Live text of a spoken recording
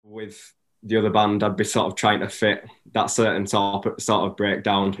with the other band, I'd be sort of trying to fit that certain sort of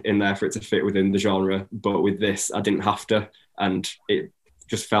breakdown in there for it to fit within the genre. But with this, I didn't have to, and it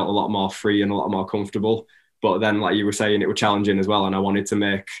just felt a lot more free and a lot more comfortable. But then, like you were saying, it was challenging as well, and I wanted to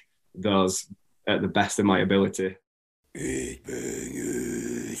make those at the best of my ability.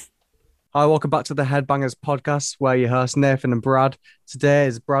 Hi, welcome back to the Headbangers podcast, where your hosts Nathan and Brad. Today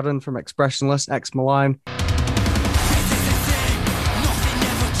is Braden from Expressionless, ex-Malign.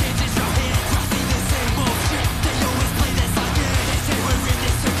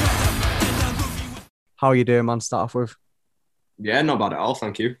 How are you doing, man? Start off with. Yeah, not bad at all.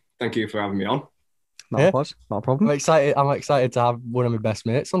 Thank you. Thank you for having me on. Not a problem. I'm excited to have one of my best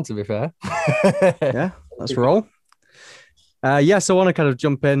mates on, to be fair. Yeah, let's roll. So I want to kind of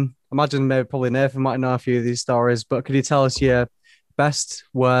jump in. Imagine probably Nathan might know a few of these stories, but could you tell us your best,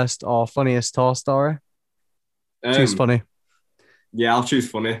 worst, or funniest tour story? Choose funny. Yeah, I'll choose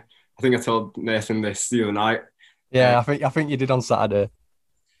funny. I think I told Nathan this the other night. Yeah, I think you did on Saturday.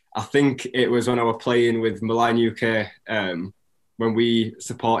 I think it was when I was playing with Malign UK, when we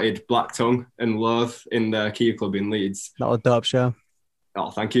supported Black Tongue and Loathe in the Key Club in Leeds. That was a dope show. Oh,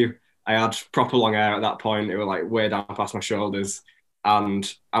 thank you. I had proper long hair at that point. It was like way down past my shoulders, and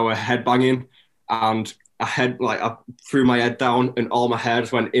I was headbanging, and I threw my head down, and all my hair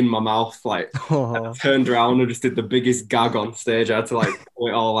just went in my mouth. Like, I turned around and just did the biggest gag on stage. I had to pull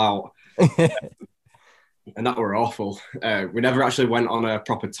it all out. And that were awful. We never actually went on a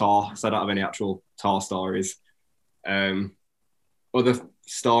proper tour, so I don't have any actual tour stories. Other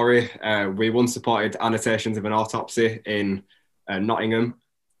story, we once supported Annotations of an Autopsy in Nottingham,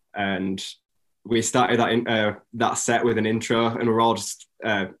 and we started that set with an intro, and we're all just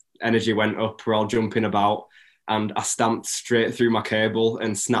energy went up, we're all jumping about, and I stamped straight through my cable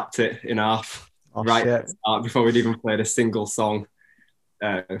and snapped it in half before we'd even played a single song.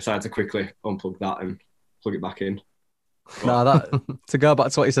 So I had to quickly unplug that and plug it back in. To go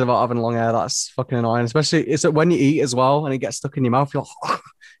back to what you said about having long hair, that's fucking annoying. Especially it's when you eat as well and it gets stuck in your mouth.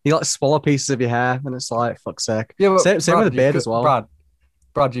 You swallow pieces of your hair, and it's like, fuck's sake. Yeah, same with the beard as well.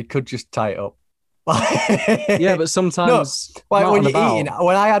 Brad, you could just tie it up. Yeah, but sometimes when you're eating,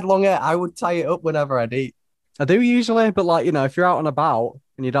 when I had long hair, I would tie it up whenever I'd eat. I do usually, but if you're out and about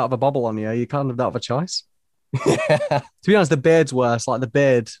and you don't have a bobble on you, you kind of don't have a choice. To be honest, the beard's worse. Like the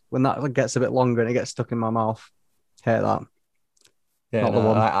beard, when that gets a bit longer and it gets stuck in my mouth, hate that. Yeah, not the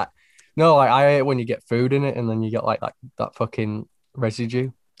one. I hate when you get food in it and then you get that fucking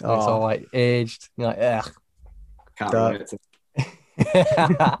residue. It's all aged. You're like, ugh. Can't relate to.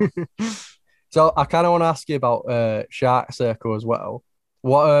 So I kind of want to ask you about Shark Circle as well.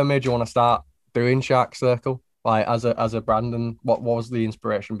 What made you want to start doing Shark Circle, as a brand, and what was the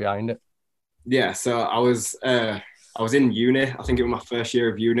inspiration behind it? Yeah, so I was in uni. I think it was my first year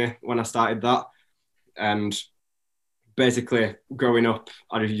of uni when I started that, and basically growing up,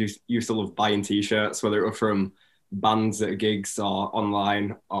 I used to love buying t-shirts, whether it were from bands at gigs or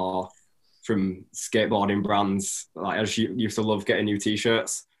online or from skateboarding brands. I just used to love getting new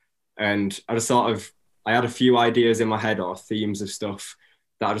t-shirts, and I just I had a few ideas in my head or themes of stuff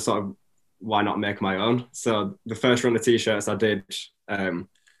that I just why not make my own? So the first run of t-shirts I did,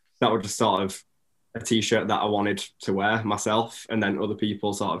 that was just a t-shirt that I wanted to wear myself, and then other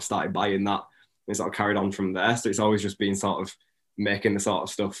people started buying that and carried on from there. So it's always just been making the sort of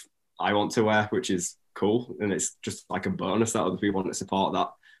stuff I want to wear, which is cool, and it's just like a bonus that other people want to support that,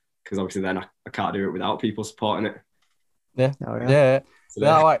 because obviously then I can't do it without people supporting it. Yeah.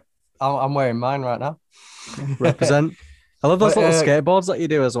 I'm wearing mine right now. Represent. I love those little skateboards that you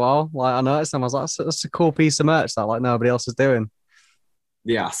do as well. I noticed them. I was like, that's a cool piece of merch that nobody else is doing.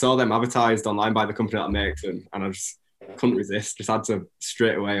 Yeah, I saw them advertised online by the company that makes them, and I just couldn't resist. Just had to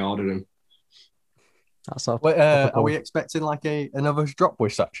straight away order them. That's all. Are we expecting another drop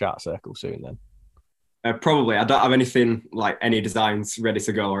with Shark Circle soon then? Probably. I don't have anything any designs ready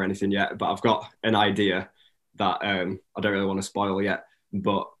to go or anything yet, but I've got an idea that I don't really want to spoil yet,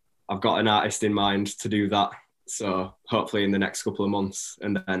 but I've got an artist in mind to do that. So hopefully in the next couple of months,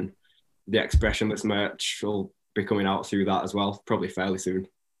 and then the Expressionless merch will be coming out through that as well, probably fairly soon.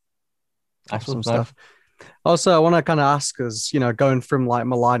 Awesome stuff. Also, I want to kind of ask us, going from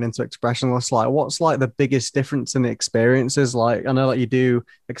Malign into Expressionless, what's the biggest difference in the experiences? I know that you do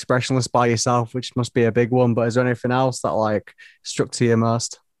Expressionless by yourself, which must be a big one, but is there anything else that struck to you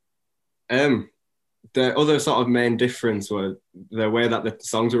most? The other main difference were the way that the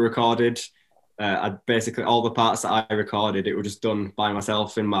songs were recorded. I basically, all the parts that I recorded, it was just done by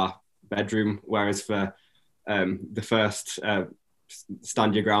myself in my bedroom, whereas for the first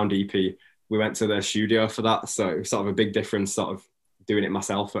Stand Your Ground EP, we went to the studio for that. So it was a big difference, doing it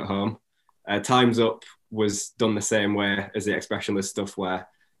myself at home. Time's Up was done the same way as the Expressionless stuff, where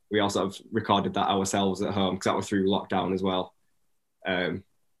we all sort of recorded that ourselves at home because that was through lockdown as well.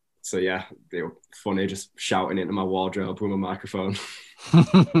 So yeah, they were funny just shouting into my wardrobe with my microphone.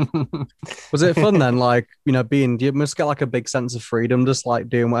 Was it fun then? Like, you know, you must get like a big sense of freedom, just like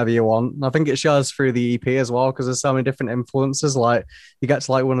doing whatever you want. And I think it shows through the EP as well, because there's so many different influences. Like, you get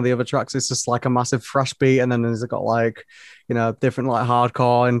to like one of the other tracks, it's just like a massive thrash beat, and then there's got like, you know, different like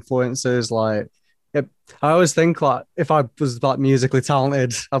hardcore influences. Like, I always think like if I was like musically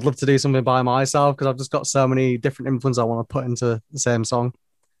talented, I'd love to do something by myself because I've just got so many different influences I want to put into the same song.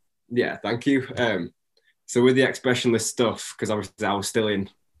 Yeah, thank you. So with the Expressionless stuff, because obviously I was still in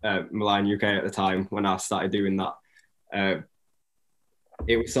Milan, UK at the time when I started doing that,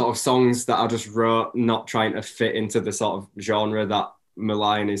 it was sort of songs that I just wrote, not trying to fit into the sort of genre that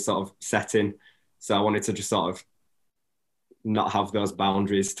Milan is sort of set in. So I wanted to just sort of not have those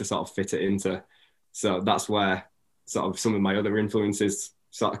boundaries to sort of fit it into. So that's where sort of some of my other influences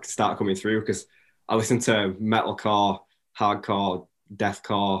sort of start coming through, because I listen to metalcore, hardcore,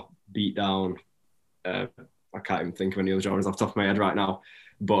 deathcore, beatdown. I can't even think of any other genres off the top of my head right now.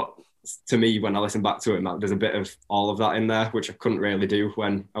 But to me, when I listen back to it, there's a bit of all of that in there, which I couldn't really do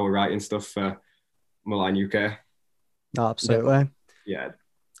when I was writing stuff for Milan UK. Absolutely. Yeah.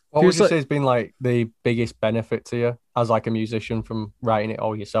 What would you say has been like the biggest benefit to you as like a musician from writing it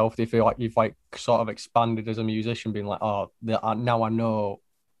all yourself? Do you feel like you've like sort of expanded as a musician, being like, oh, now I know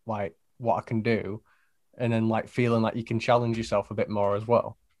like what I can do, and then like feeling like you can challenge yourself a bit more as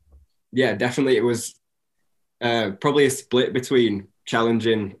well? Yeah, definitely. It was probably a split between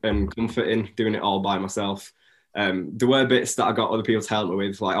challenging and comforting, doing it all by myself. There were bits that I got other people to help me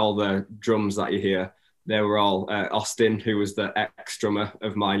with, like all the drums that you hear. They were all Austin, who was the ex-drummer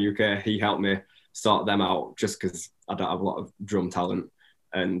of Mine UK. He helped me sort them out just because I don't have a lot of drum talent.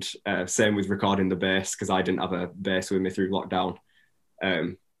 And same with recording the bass, because I didn't have a bass with me through lockdown.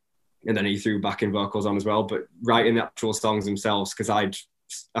 And then he threw backing vocals on as well. But writing the actual songs themselves, because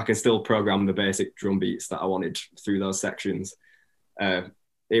I can still program the basic drum beats that I wanted through those sections.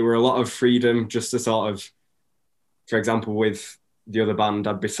 It were a lot of freedom just to sort of, for example, with the other band,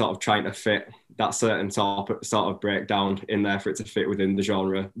 I'd be sort of trying to fit that certain sort of breakdown in there for it to fit within the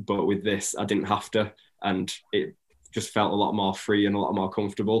genre. But with this, I didn't have to, and it just felt a lot more free and a lot more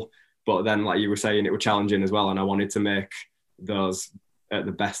comfortable. But then, like you were saying, it was challenging as well, and I wanted to make those at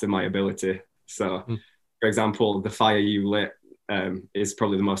the best of my ability. So, for example, The Fire You Lit is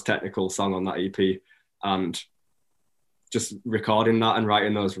probably the most technical song on that EP, and just recording that and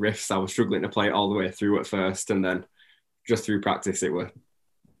writing those riffs, I was struggling to play it all the way through at first, and then just through practice, it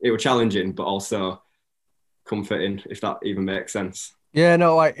were challenging, but also comforting, if that even makes sense. Yeah,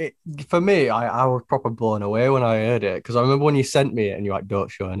 no, like for me, I was proper blown away when I heard it, because I remember when you sent me it and you're like,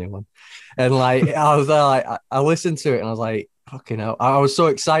 don't show anyone. And like, I was there, like, I listened to it and I was like, fucking hell. I was so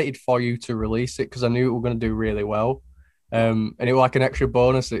excited for you to release it because I knew it were going to do really well. And it was like an extra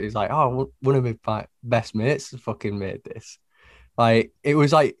bonus. It's like, oh, one of my best mates fucking made this. Like, it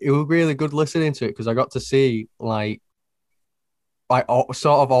was really good listening to it because I got to see like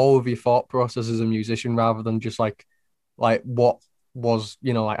sort of all of your thought process as a musician rather than just like what was,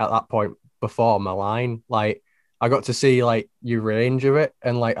 you know, like at that point before Milan. Like, I got to see like your range of it,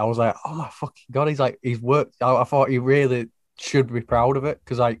 and like I was like, oh my fucking god, he's worked. I thought he really should be proud of it,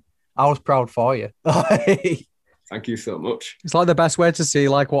 because like I was proud for you. Thank you so much. It's like the best way to see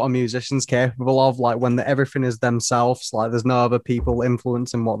like what a musician's capable of, like when everything is themselves, like there's no other people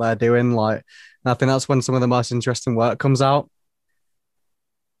influencing what they're doing. Like, and I think that's when some of the most interesting work comes out.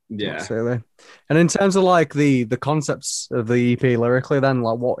 Yeah, absolutely. And in terms of like the concepts of the EP lyrically, then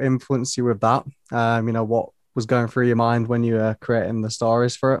like what influenced you with that? You know, what was going through your mind when you were creating the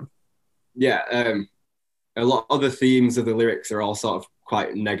stories for it? Yeah, a lot of the themes of the lyrics are all sort of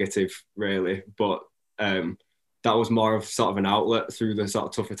quite negative, really, but that was more of sort of an outlet through the sort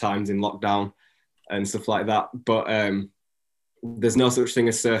of tougher times in lockdown and stuff like that. But There's No Such Thing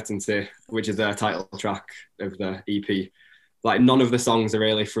as Certainty, which is the title track of the EP. Like, none of the songs are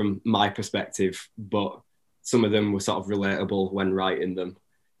really from my perspective, but some of them were sort of relatable when writing them.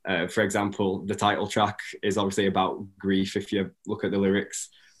 For example, the title track is obviously about grief, if you look at the lyrics,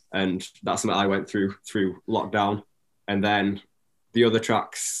 and that's something I went through lockdown. And then the other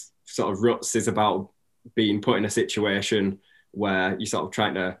tracks, sort of Ruts, is about being put in a situation where you're sort of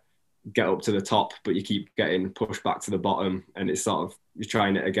trying to get up to the top, but you keep getting pushed back to the bottom, and it's sort of, you're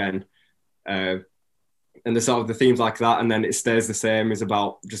trying it again. And the sort of the themes like that, and then It Stays the Same is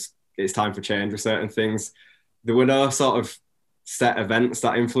about just, it's time for change with certain things. There were no sort of set events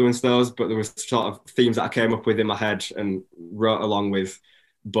that influenced those, but there was sort of themes that I came up with in my head and wrote along with.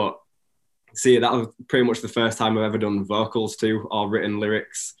 But see, that was pretty much the first time I've ever done vocals too, or written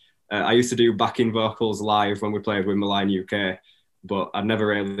lyrics. I used to do backing vocals live when we played with Malign UK, but I'd never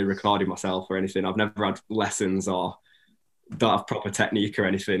really recorded myself or anything. I've never had lessons or don't have proper technique or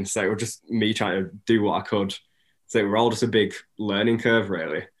anything. So it was just me trying to do what I could. So it were all just a big learning curve,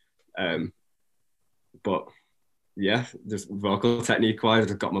 really. But yeah, just vocal technique wise, I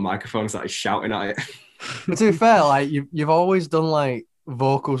just got my microphone, started shouting at it. But to be fair, like you've always done like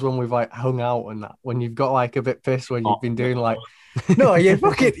vocals when we've like hung out and that, when you've got like a bit pissed when you've been doing like no, you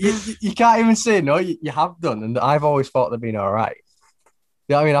fucking you can't even say no, you have done, and I've always thought they've been all right.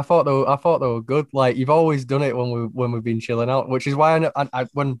 Yeah, I mean, I thought they were good. Like you've always done it when we've been chilling out, which is why I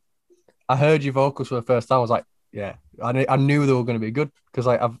when I heard your vocals for the first time, I was like, yeah, I knew they were going to be good because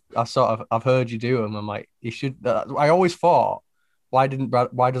like I've heard you do them. I'm like, you should. I always thought, why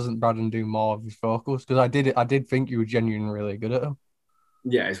doesn't Braden do more of his vocals? Because I did think you were genuinely really good at them.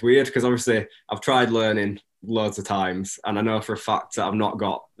 Yeah, it's weird because obviously I've tried learning loads of times, and I know for a fact that I've not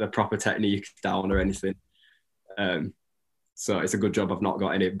got the proper technique down or anything. So it's a good job I've not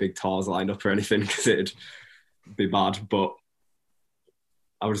got any big tours lined up or anything because it'd be bad. But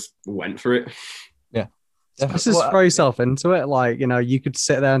I just went for it. Yeah. Let's just throw yourself into it. Like, you know, you could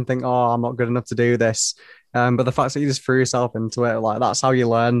sit there and think, oh, I'm not good enough to do this. But the fact that you just threw yourself into it, like that's how you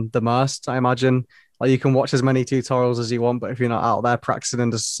learn the most, I imagine. Like you can watch as many tutorials as you want, but if you're not out there practicing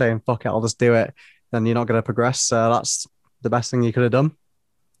and just saying, fuck it, I'll just do it, then you're not going to progress. So that's the best thing you could have done.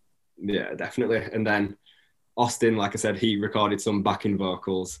 Yeah, definitely. And then Austin, like I said, he recorded some backing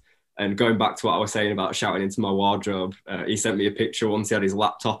vocals. And going back to what I was saying about shouting into my wardrobe, he sent me a picture once he had his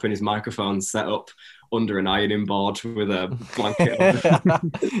laptop and his microphone set up under an ironing board with a blanket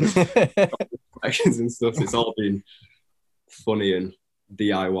on and stuff. It's all been funny and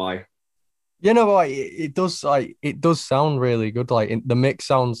DIY. You know what? It does sound really good. Like the mix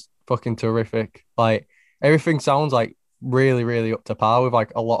sounds fucking terrific. Like everything sounds like really, really up to par with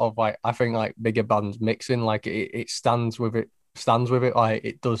like a lot of like I think like bigger bands mixing. Like it stands with it. Like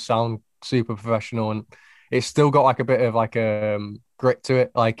it does sound super professional, and it's still got like a bit of like grit to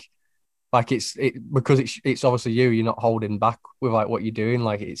it. Like it's because it's obviously you. You're not holding back with like what you're doing.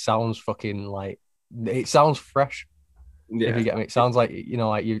 Like it sounds fucking like it sounds fresh. Yeah. If you get me, it sounds like, you know,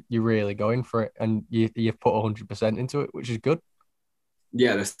 like you're really going for it and you've put 100% into it, which is good.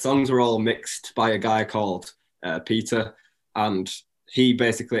 Yeah, the songs were all mixed by a guy called Peter, and he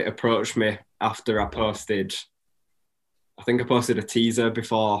basically approached me after I posted a teaser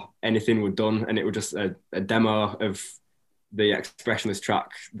before anything was done, and it was just a demo of the Expressionless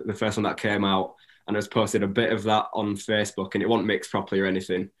track, the first one that came out, and I just posted a bit of that on Facebook, and it wasn't mixed properly or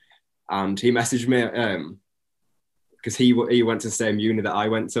anything. And he messaged me because he went to the same uni that I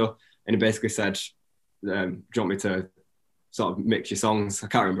went to, and he basically said, do you want me to sort of mix your songs? I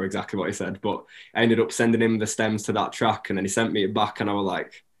can't remember exactly what he said, but I ended up sending him the stems to that track, and then he sent me it back, and I was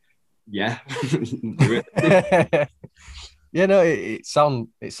like, yeah, do it. Yeah, no, it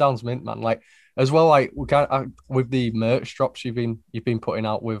sounds mint, man. Like as well, like we can't with the merch drops you've been putting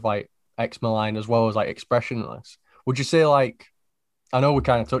out with like X Malign as well as like Expressionless. Would you say like, I know we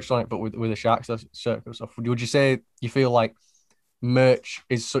kind of touched on it, but with the Shark Circle stuff, would you say you feel like merch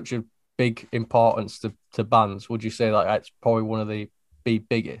is such a big importance to bands? Would you say like that's probably one of the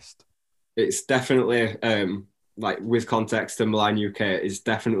biggest? It's definitely like with context to Malign UK is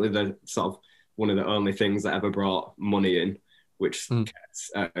definitely the sort of one of the only things that ever brought money in, which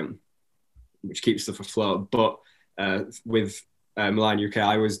keeps stuff afloat. But with Malign UK,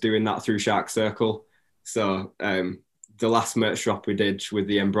 I was doing that through Shark Circle. So the last merch drop we did with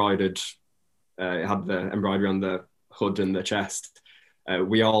the embroidered, it had the embroidery on the hood and the chest.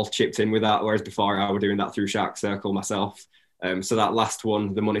 We all chipped in with that, whereas before I was doing that through Shark Circle myself. So that last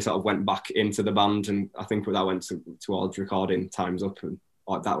one, the money sort of went back into the band, and I think that went towards recording Time's Up and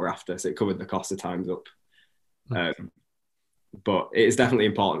like that were after, so it covered the cost of Time's Up. But it is definitely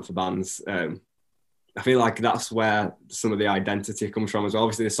important for bands. I feel like that's where some of the identity comes from as well.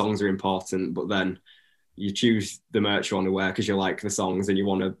 Obviously the songs are important, but then you choose the merch you want to wear because you like the songs and you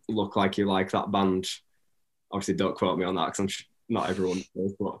want to look like you like that band. Obviously don't quote me on that because not everyone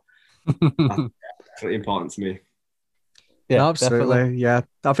does, but that's definitely important to me. Yeah, absolutely. Definitely. Yeah,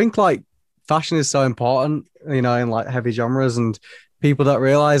 I think like fashion is so important, you know, in like heavy genres, and people don't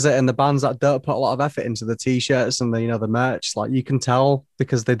realize it. And the bands that don't put a lot of effort into the t-shirts and the, you know, the merch, like you can tell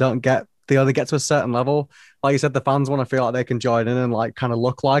because they only get to a certain level. Like you said, the fans want to feel like they can join in and like kind of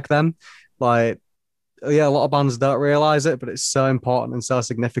look like them. Like yeah, a lot of bands don't realize it, but it's so important and so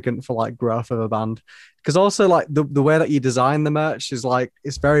significant for like growth of a band. Because also like the way that you design the merch is like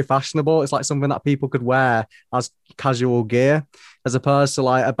it's very fashionable. It's like something that people could wear as casual gear, as opposed to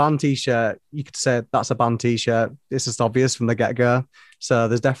like a band t-shirt. You could say that's a band t-shirt. It's just obvious from the get-go. So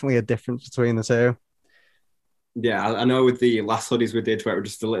there's definitely a difference between the two. Yeah, I know with the last hoodies we did where it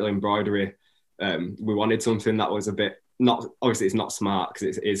was just a little embroidery, we wanted something that was a bit, not obviously it's not smart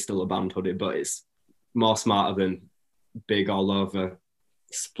because it is still a band hoodie, but it's more smarter than big all over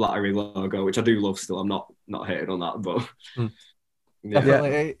splattery logo, which I do love still. I'm not hating on that, but yeah.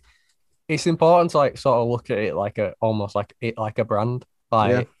 Definitely. It's important to like sort of look at it like almost like a brand.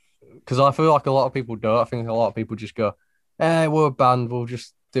 Like, because I feel like a lot of people don't. I think a lot of people just go, we're a band, we'll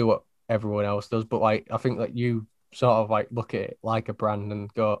just do what everyone else does. But like, I think that you sort of like look at it like a brand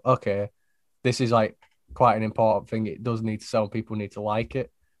and go, okay, this is like quite an important thing. It does need to sell. People need to like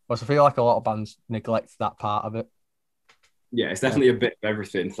it. But I feel like a lot of bands neglect that part of it. Yeah, it's definitely a bit of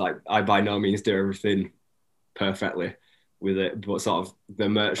everything. It's like I by no means do everything perfectly with it, but sort of the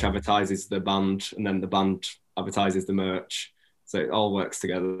merch advertises the band and then the band advertises the merch. So it all works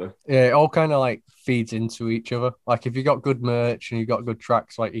together. Yeah, it all kind of like feeds into each other. Like if you got good merch and you got good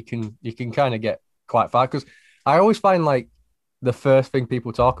tracks, like you can kind of get quite far. Because I always find like the first thing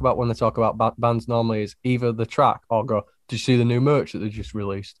people talk about when they talk about bands normally is either the track or go, "Did you see the new merch that they just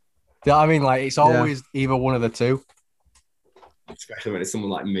released?" Do you know what I mean? Like it's always either one of the two. Especially when it's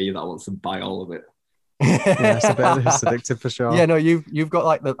someone like me that wants to buy all of it. Yeah, it's addictive for sure. Yeah, no, you've got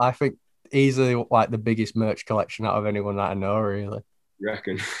like I think easily like the biggest merch collection out of anyone that I know, really. You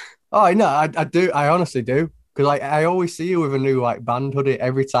reckon? Oh no, I do. I honestly do. Because like I always see you with a new like band hoodie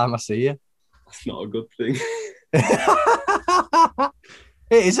every time I see you. That's not a good thing.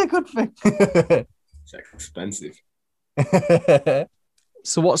 It is a good thing. It's expensive.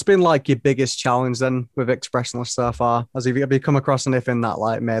 So what's been like your biggest challenge then with Expressionless so far? Have you come across anything that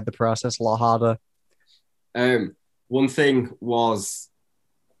like made the process a lot harder? One thing was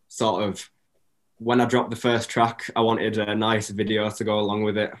sort of when I dropped the first track, I wanted a nice video to go along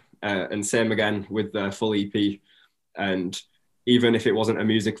with it. And same again with the full EP. And even if it wasn't a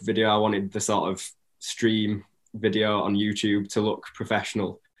music video, I wanted the sort of stream video on YouTube to look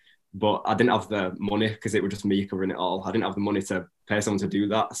professional. But I didn't have the money because it was just me covering it all. I didn't have the money to pay someone to do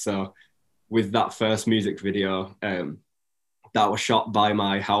that. So with that first music video, that was shot by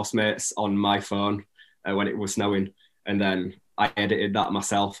my housemates on my phone when it was snowing. And then I edited that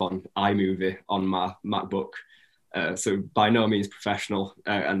myself on iMovie on my MacBook. So by no means professional.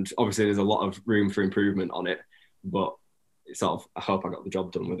 And obviously there's a lot of room for improvement on it. But it's sort of, I hope I got the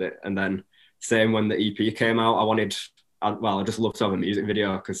job done with it. And then same when the EP came out, I just love to have a music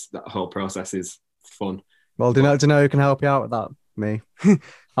video because that whole process is fun. Well, do you know who can help you out with that? Me.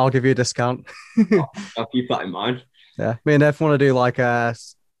 I'll give you a discount. I'll keep that in mind. Yeah, me and F want to do like a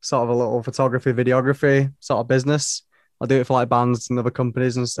sort of a little photography, videography sort of business. I'll do it for like bands and other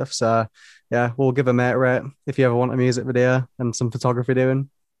companies and stuff. So yeah, we'll give a mate rate if you ever want a music video and some photography doing.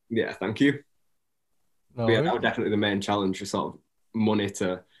 Yeah, thank you. No, yeah, that was definitely the main challenge, was sort of money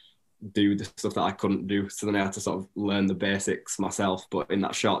to do the stuff that I couldn't do. So then I had to sort of learn the basics myself. But in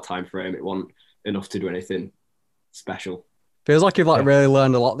that short time frame, it wasn't enough to do anything special. Feels like you've like really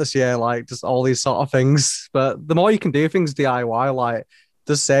learned a lot this year, like just all these sort of things. But the more you can do things DIY, like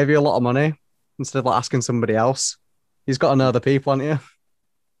does save you a lot of money instead of like asking somebody else. You've got to know the people, haven't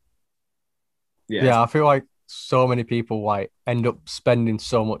you? Yeah, I feel like so many people like end up spending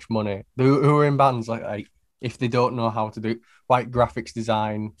so much money who are in bands like if they don't know how to do like graphics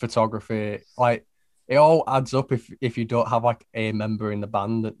design, photography, like it all adds up if you don't have like a member in the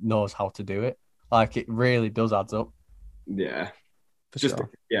band that knows how to do it. Like it really does add up. Yeah. Sure.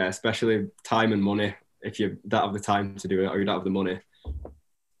 Yeah, especially time and money. If you don't have the time to do it or you don't have the money.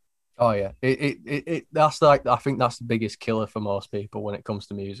 Oh yeah. That's like, I think that's the biggest killer for most people when it comes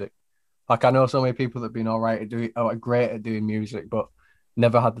to music. Like I know so many people that have been all right at doing, great at doing music, but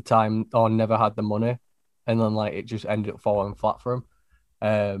never had the time or never had the money. And then like it just ended up falling flat for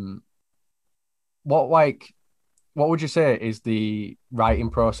them. What would you say is the writing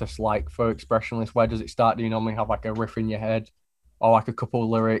process like for Expressionless? Where does it start? Do you normally have like a riff in your head or like a couple of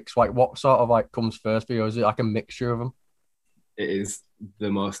lyrics? Like what sort of like comes first for you? Or is it like a mixture of them? It is the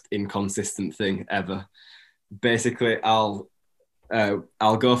most inconsistent thing ever. Basically, I'll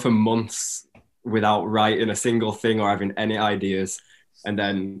go for months without writing a single thing or having any ideas, and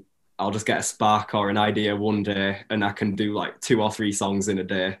then I'll just get a spark or an idea one day, and I can do like 2 or 3 songs in a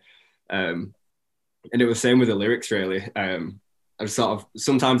day. And it was the same with the lyrics, really. I sort of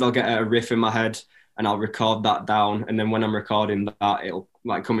sometimes I'll get a riff in my head, and I'll record that down. And then when I'm recording that, it'll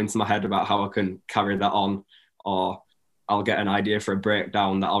like come into my head about how I can carry that on, or I'll get an idea for a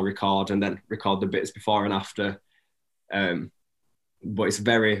breakdown that I'll record and then record the bits before and after. But it's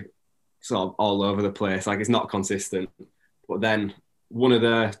very sort of all over the place. Like, it's not consistent. But then one of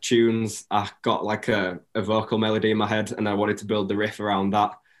the tunes, I got like a vocal melody in my head, and I wanted to build the riff around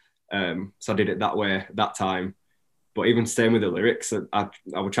that. So I did it that way that time. But even staying with the lyrics, I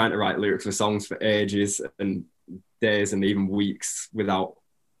was trying to write lyrics for songs for ages and days and even weeks without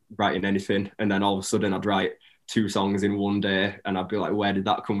writing anything. And then all of a sudden I'd write 2 songs in one day, and I'd be like, where did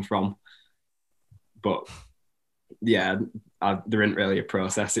that come from? But yeah, there isn't really a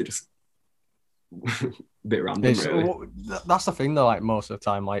process. It just a bit random, really. That's the thing though, like most of the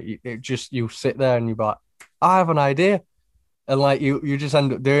time, like you sit there and you're like, I have an idea, and like you just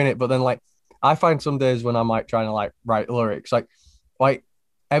end up doing it. But then like I find some days when I'm like trying to like write lyrics, like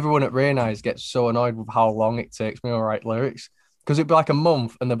everyone at Rain Eyes gets so annoyed with how long it takes me to write lyrics, because it'd be like a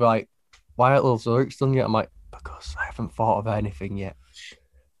month and they'll be like, why aren't those lyrics done yet? I'm like, because I haven't thought of anything yet.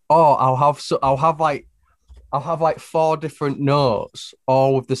 Or I'll have like 4 different notes,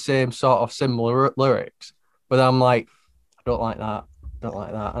 all with the same sort of similar lyrics. But I'm like, I don't like that.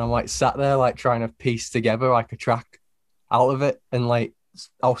 And I'm like sat there like trying to piece together like a track out of it. And like,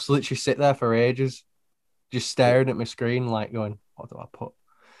 I'll literally sit there for ages, just staring at my screen, like going, what do I put?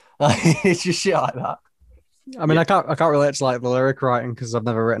 Like, it's just shit like that. I mean, I can't relate to like the lyric writing because I've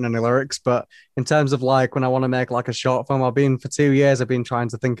never written any lyrics. But in terms of like when I want to make like a short film, for 2 years I've been trying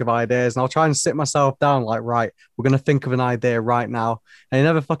to think of ideas, and I'll try and sit myself down like, right, we're gonna think of an idea right now, and it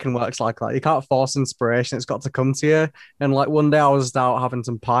never fucking works like that. You can't force inspiration; it's got to come to you. And like one day I was out having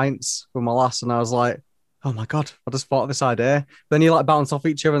some pints with my lass, and I was like, oh my god, I just thought of this idea. Then you like bounce off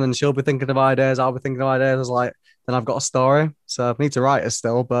each other, and then she'll be thinking of ideas, I'll be thinking of ideas. I was like, then I've got a story, so I need to write it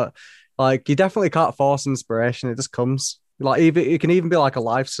still, but. Like, you definitely can't force inspiration. It just comes. Like, even it can even be like a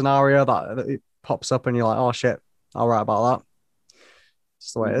life scenario that it pops up and you're like, oh shit, I'll write about that.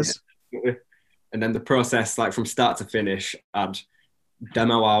 That's the way it is. And then the process, like from start to finish, I'd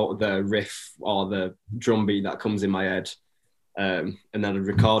demo out the riff or the drum beat that comes in my head. And then I'd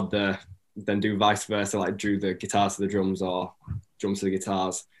record then do vice versa, like do the guitars to the drums or drums to the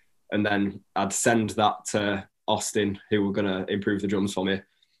guitars. And then I'd send that to Austin, who were going to improve the drums for me.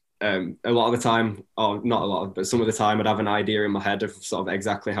 A lot of the time, or not a lot, but some of the time, I'd have an idea in my head of sort of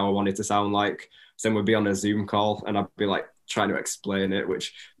exactly how I wanted to sound like. So then we'd be on a Zoom call, and I'd be like trying to explain it,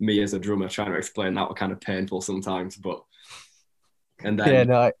 which me as a drummer trying to explain that were kind of painful sometimes. But and then yeah,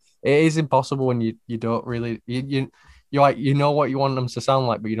 no, it is impossible when you don't really you like you know what you want them to sound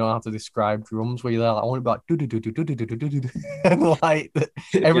like, but you don't have to describe drums. Where you're there, like, I want to be like do do do do do do do do do, and like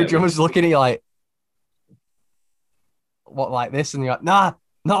every drummer's looking at you like, what, like this, and you're like, nah.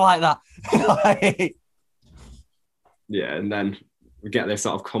 Not like that. Yeah, and then we get this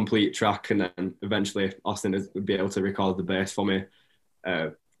sort of complete track, and then eventually Austin would be able to record the bass for me.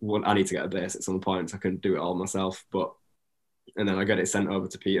 I need to get a bass at some point so I can do it all myself. And then I get it sent over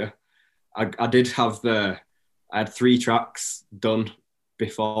to Peter. I had 3 tracks done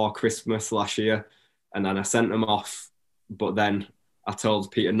before Christmas last year, and then I sent them off. But then I told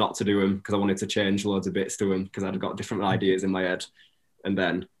Peter not to do them because I wanted to change loads of bits to them because I'd got different ideas in my head. And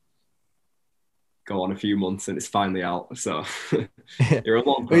then go on a few months and it's finally out. So you're a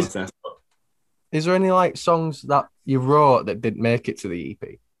long process. Is there any like songs that you wrote that didn't make it to the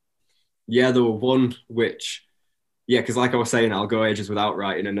EP? Yeah, there were one which, because like I was saying, I'll go ages without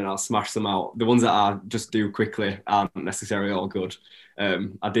writing and then I'll smash them out. The ones that I just do quickly aren't necessarily all good.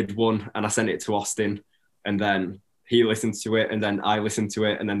 I did one and I sent it to Austin, and then he listened to it, and then I listened to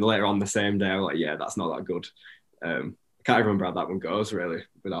it, and then later on the same day I was like, yeah, that's not that good. I can't remember how that one goes really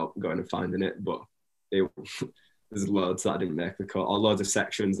without going and finding it, but there's loads that I didn't make the cut, or loads of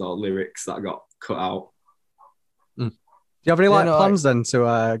sections or lyrics that got cut out. Do you have any plans then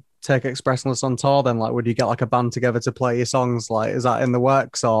to take Expressionless on tour then? Like, would you get like a band together to play your songs? Like, is that in the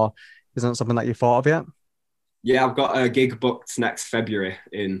works, or isn't it something that you thought of yet? Yeah, I've got a gig booked next February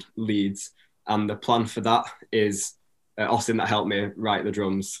in Leeds, and the plan for that is Austin that helped me write the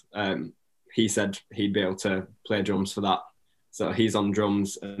drums. He said he'd be able to play drums for that. So he's on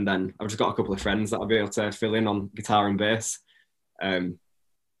drums, and then I've just got a couple of friends that I'll be able to fill in on guitar and bass. And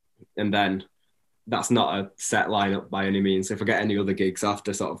then that's not a set lineup by any means. If I get any other gigs, I have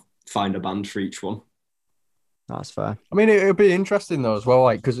to sort of find a band for each one. That's fair. I mean, it'll be interesting though as well,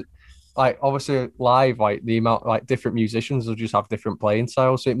 like, because like obviously live, like the amount, like different musicians will just have different playing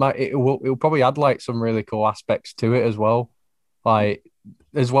styles. So it'll probably add like some really cool aspects to it as well. Like,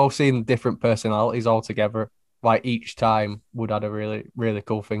 as well, seeing different personalities all together like each time would add a really, really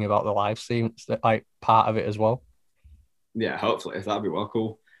cool thing about the live scene, like part of it as well. Yeah, hopefully that'd be well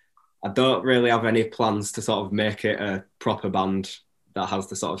cool. I don't really have any plans to sort of make it a proper band that has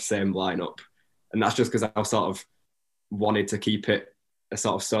the sort of same lineup, and that's just because I sort of wanted to keep it a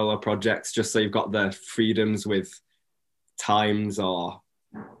sort of solo project, just so you've got the freedoms with times, or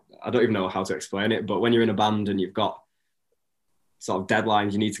I don't even know how to explain it, but when you're in a band and you've got sort of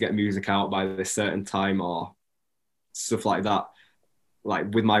deadlines, you need to get music out by this certain time or stuff like that.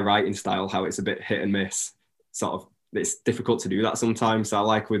 Like with my writing style, how it's a bit hit and miss, sort of it's difficult to do that sometimes. So I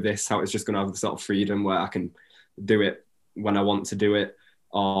like with this how it's just going to have the sort of freedom where I can do it when I want to do it.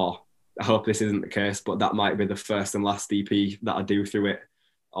 Or I hope this isn't the case, but that might be the first and last EP that I do through it,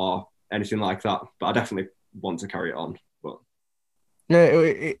 or anything like that. But I definitely want to carry it on. But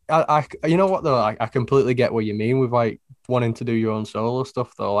yeah, you know what though, I completely get what you mean with like wanting to do your own solo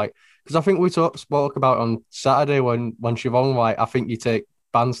stuff though, like because I think we spoke about on Saturday when Siobhan, like I think you take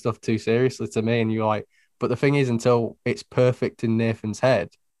band stuff too seriously to me, and you're like, but the thing is, until it's perfect in Nathan's head,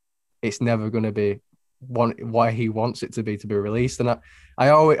 it's never going to be why he wants it to be released. And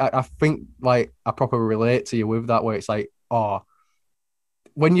I think like I properly relate to you with that, where it's like, oh,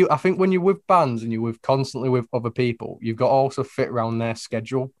 I think when you're with bands and you're with constantly with other people, you've got to also fit around their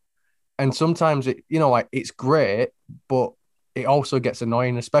schedule. And sometimes like it's great, but it also gets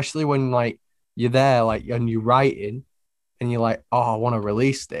annoying, especially when like you're there, like, and you're writing and you're like, oh, I want to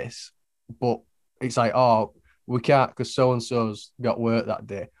release this, but it's like, oh, we can't because so and so's got work that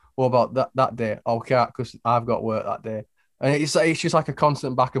day. What about that day? Oh, we can't because I've got work that day. And it's just like a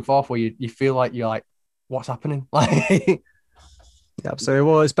constant back and forth where you feel like you're like, what's happening? Like, yeah, absolutely.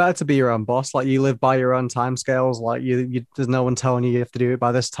 Well, it's better to be your own boss. Like you live by your own timescales. Like you, there's no one telling you have to do it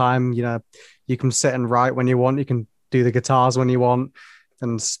by this time. You know, you can sit and write when you want. You can do the guitars when you want,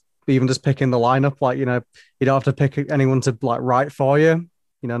 and even just picking the lineup. Like you don't have to pick anyone to like write for you.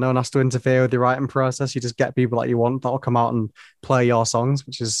 No one has to interfere with your writing process. You just get people that you want that'll come out and play your songs,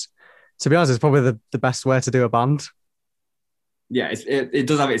 which is, to be honest, is probably the best way to do a band. Yeah, it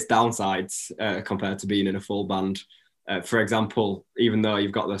does have its downsides compared to being in a full band. For example, even though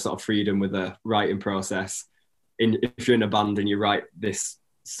you've got the sort of freedom with the writing process, if you're in a band and you write this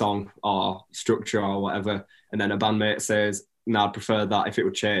song or structure or whatever, and then a bandmate says, no, I'd prefer that if it were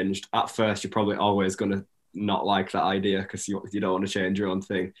changed, at first you're probably always going to not like that idea because you don't want to change your own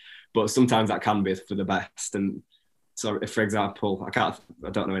thing. But sometimes that can be for the best. And so if, for example, I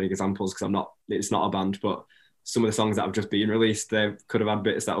don't know any examples because it's not a band, but some of the songs that have just been released, they could have had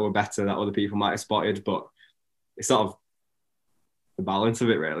bits that were better that other people might have spotted, but it's sort of the balance of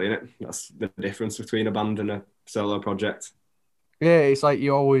it, really, isn't it? That's the difference between a band and a solo project. Yeah, it's like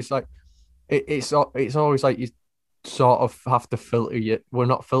you always like it's always like you sort of have to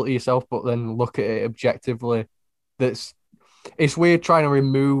not filter yourself, but then look at it objectively. It's weird trying to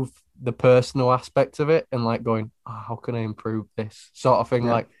remove the personal aspect of it and like going, oh, how can I improve this sort of thing?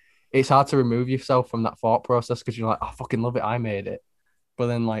 Yeah. Like it's hard to remove yourself from that thought process because you're like, I fucking love it, I made it. But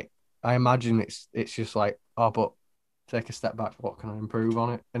then like I imagine it's just like, oh, but take a step back, what can I improve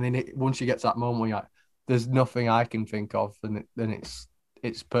on it? And then once you get to that moment where you're like, there's nothing I can think of, then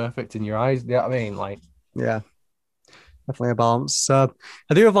it's perfect in your eyes. You know what I mean? Like, yeah, definitely a balance. So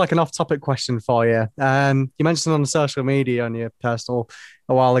I do have like an off-topic question for you. You mentioned on social media on your personal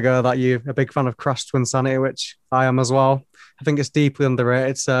a while ago that you're a big fan of Crash Twinsanity, which I am as well. I think it's deeply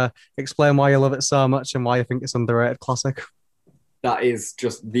underrated. So explain why you love it so much and why you think it's underrated classic. That is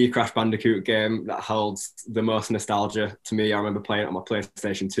just the Crash Bandicoot game that holds the most nostalgia to me. I remember playing it on my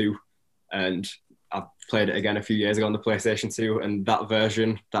PlayStation 2, and I played it again a few years ago on the PlayStation 2, and that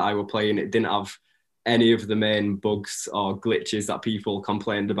version that I was playing, it didn't have any of the main bugs or glitches that people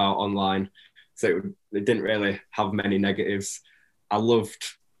complained about online. So it didn't really have many negatives. I loved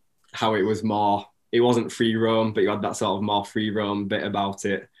how it wasn't free roam, but you had that sort of more free roam bit about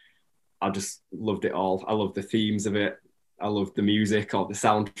it. I just loved it all. I loved the themes of it. I love the music, or the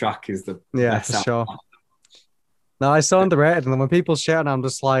soundtrack is the best. For sure. No, it's so underrated. And when people shout, I'm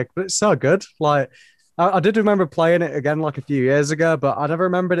just like, but it's so good. Like, I did remember playing it again like a few years ago, but I never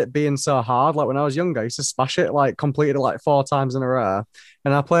remembered it being so hard. Like when I was younger, I used to smash it, like completed it like 4 times in a row.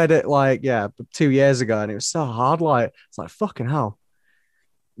 And I played it like, 2 years ago, and it was so hard. Like, it's like, fucking hell.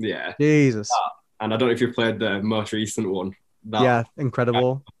 Yeah. Jesus. And I don't know if you've played the most recent one.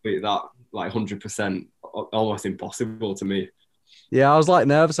 Incredible. That like 100%, almost impossible to me. Yeah, I was like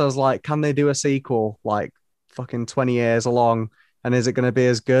nervous. I was like, can they do a sequel like fucking 20 years along? And is it going to be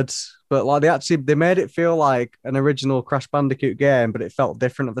as good? But like they made it feel like an original Crash Bandicoot game, but it felt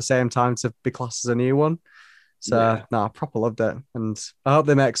different at the same time to be classed as a new one. So I proper loved it. And I hope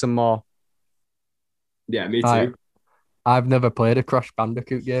they make some more. Yeah, me too. I've never played a Crash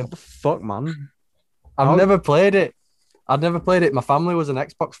Bandicoot game. What the fuck, man? I've never played it. I'd never played it. My family was an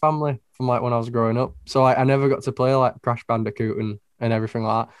Xbox family from like when I was growing up, so I never got to play like Crash Bandicoot and everything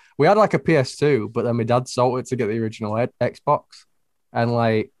like that. We had like a PS2, but then my dad sold it to get the original Xbox, and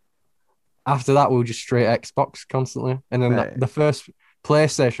like after that we were just straight Xbox constantly. And then the first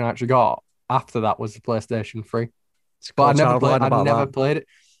PlayStation I actually got after that was the PlayStation 3. But I never played it.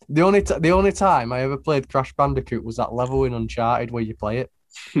 The only time I ever played Crash Bandicoot was that level in Uncharted where you play it,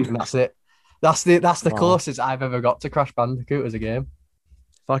 and that's it. That's the closest I've ever got to Crash Bandicoot as a game.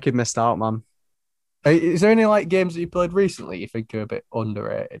 Fucking missed out, man. Is there any like games that you played recently you think are a bit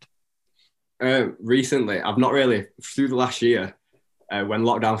underrated? Recently, I've not really through the last year. When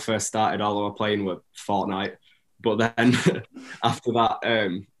lockdown first started, all I was playing were Fortnite. But then after that,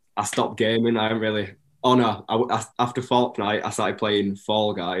 I stopped gaming. I haven't really. Oh no! After Fortnite, I started playing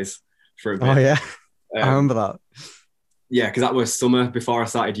Fall Guys for a bit. Oh yeah, I remember that. Yeah, because that was summer before I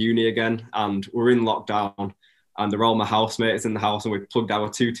started uni again, and we're in lockdown, and they're all my housemates in the house, and we plugged our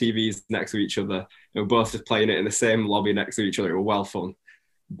 2 TVs next to each other, and we're both just playing it in the same lobby next to each other. It was well fun.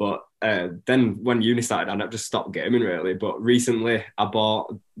 But then when uni started, I just stopped gaming really. But recently, I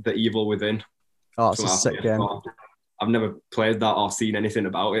bought The Evil Within. Oh, it's a sick game. I've never played that or seen anything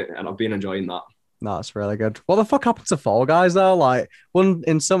about it, and I've been enjoying that. No, it's really good. What the fuck happened to Fall Guys though? Like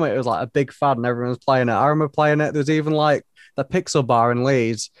in summer it was like a big fad and everyone was playing it. I remember playing it. There's even like the Pixel Bar in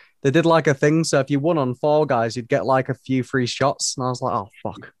Leeds. They did like a thing. So if you won on Fall Guys, you'd get like a few free shots. And I was like, oh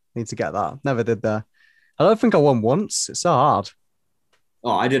fuck, need to get that. Never did that. I don't think I won once. It's so hard.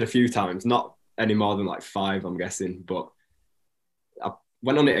 Oh, I did a few times, not any more than like 5, I'm guessing. But I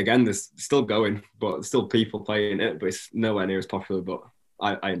went on it again. There's still going, but still people playing it. But it's nowhere near as popular. But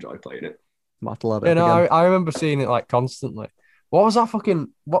I enjoy playing it. I remember seeing it like constantly. What was that fucking?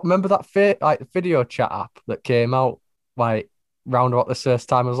 Remember that video chat app that came out like round about the first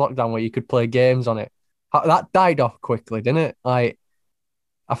time of lockdown where you could play games on it? That died off quickly, didn't it? Like,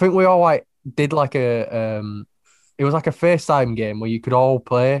 I think we all like did like a it was like a FaceTime game where you could all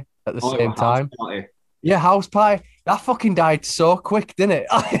play at the same time. Yeah, House Party. That fucking died so quick, didn't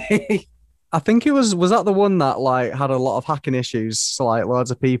it? I think it was that the one that like had a lot of hacking issues, so like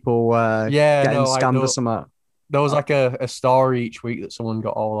loads of people getting scammed or something. There was like a story each week that someone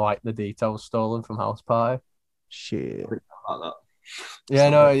got all like the details stolen from House Party. Shit. Like that. Yeah,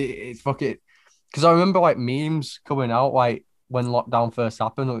 no, it's fucking. Because I remember like memes coming out like when lockdown first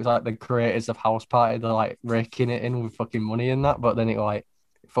happened. It was like the creators of House Party, they're like raking it in with fucking money and that, but then it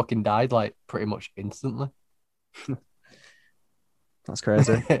fucking died like pretty much instantly. That's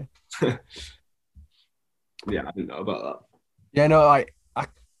crazy. Yeah, I didn't know about that. Yeah, no, I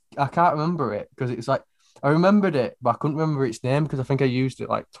can't remember it because it's like I remembered it, but I couldn't remember its name because I think I used it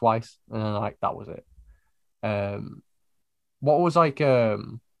like twice, and then like that was it. What was like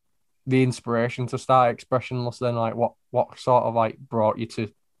the inspiration to start Expressionless? Then like what sort of like brought you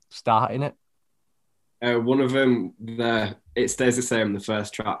to starting it? One of them, It Stays the Same, the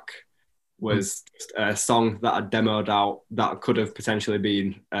first track, was a song that I demoed out that could have potentially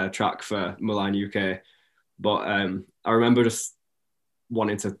been a track for Malign UK. But I remember just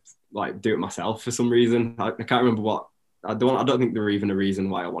wanting to like do it myself for some reason. I can't remember what. I don't think there were even a reason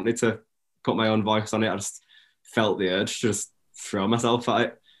why I wanted to put my own voice on it. I just felt the urge to just throw myself at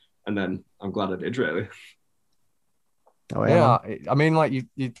it, and then I'm glad I did. Really. Oh yeah. I mean, like you,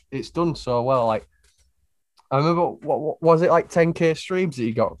 it's done so well. Like I remember, what was it like 10K streams that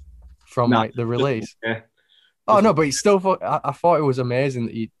you got from like the release? Yeah. Oh no, but it's still. I thought it was amazing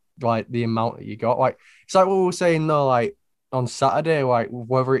that you like the amount that you got. Like it's like what we were saying though. Like on Saturday, like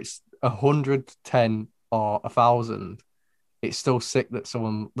whether it's 110 or 1,000, it's still sick that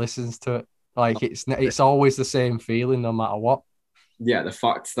someone listens to it. Like it's always the same feeling no matter what. Yeah, the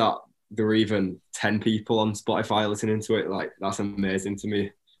fact that there were even 10 people on Spotify listening to it, like that's amazing to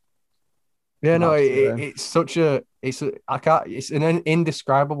me. Yeah, no, it's an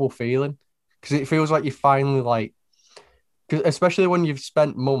indescribable feeling because it feels like you finally like, because especially when you've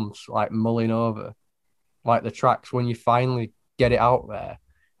spent months like mulling over like the tracks, when you finally get it out there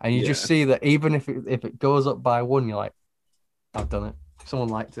and you just see that even if it goes up by 1, you're like, I've done it. Someone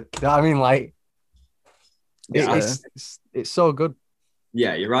liked it. You know what I mean, like, it's so good.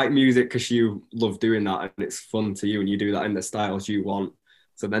 Yeah, you write music because you love doing that and it's fun to you and you do that in the styles you want.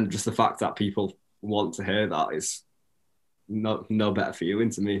 So then just the fact that people want to hear that is no better feeling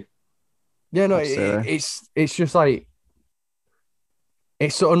to me. Yeah, no, it's just like,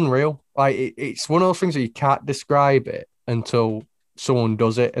 it's unreal. Like it's one of those things that you can't describe it until someone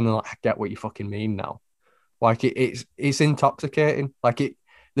does it and they're like, I get what you fucking mean now. Like it's intoxicating. Like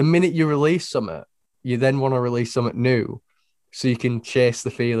the minute you release something you then want to release something new, so you can chase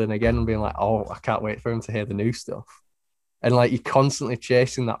the feeling again and being like, oh, I can't wait for him to hear the new stuff. And like you're constantly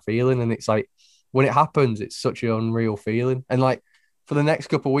chasing that feeling, and it's like when it happens, it's such an unreal feeling. And like for the next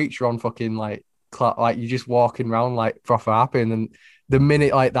couple of weeks, you're on fucking like you're just walking around like proper happy, and then the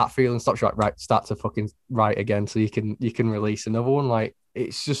minute like that feeling stops, you're like, right, start to fucking write again, so you can release another one. Like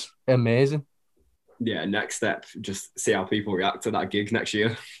it's just amazing. Yeah, next step, just see how people react to that gig next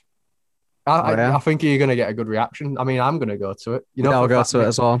year. I think you're gonna get a good reaction. I mean, I'm gonna go to it. You know, I'll go to it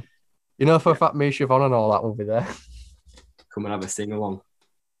as well. You know, for a fact, me, Siobhan, and all that will be there. Come and have a sing along.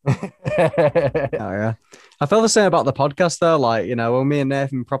 Oh yeah, I feel the same about the podcast though. Like, you know, when me and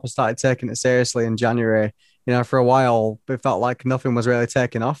Nathan proper started taking it seriously in January, you know, for a while it felt like nothing was really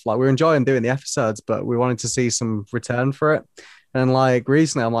taking off. Like we were enjoying doing the episodes, but we wanted to see some return for it. And like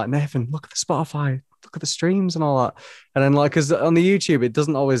recently, I'm like, Nathan, look at the Spotify, look at the streams and all that. And then like, because on the YouTube it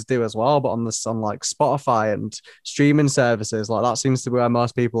doesn't always do as well, but on like Spotify and streaming services, like that seems to be where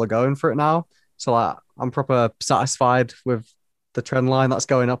most people are going for it now. So like, I'm proper satisfied with the trend line that's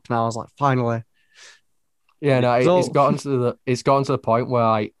going up now. I was like, finally. Yeah, no, it's gotten to the point where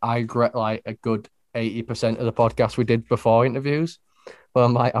I regret like a good 80% of the podcast we did before interviews. But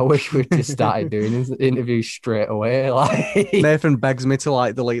I'm like, I wish we'd just started doing interviews straight away. Like Nathan begs me to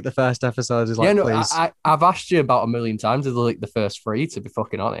like delete the first episodes. He's like, yeah, no, please. I've asked you about 1,000,000 times to delete the first 3, to be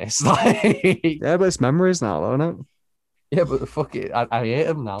fucking honest. Like, yeah, but it's memories now, though, isn't it? Yeah, but fuck it, I hate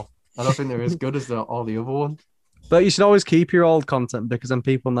them now. I don't think they're as good as all the other ones. But you should always keep your old content because then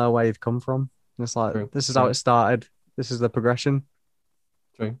people know where you've come from. And it's like, This is how it started. This is the progression.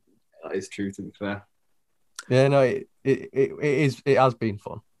 True. That is true, to be fair. Yeah, no, it has been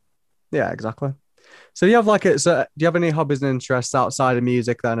fun. Yeah, exactly. So do you have any hobbies and interests outside of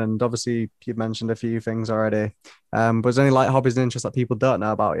music then? And obviously you've mentioned a few things already. But is there any like hobbies and interests that people don't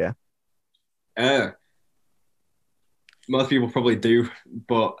know about you? Most people probably do,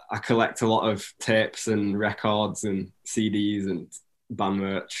 but I collect a lot of tapes and records and CDs and band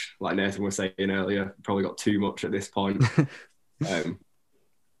merch. Like Nathan was saying earlier, probably got too much at this point.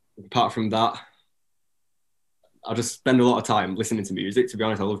 Apart from that, I just spend a lot of time listening to music. To be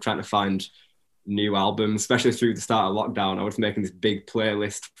honest, I love trying to find new albums, especially through the start of lockdown. I was making this big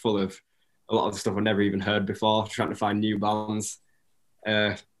playlist full of a lot of the stuff I've never even heard before, trying to find new bands.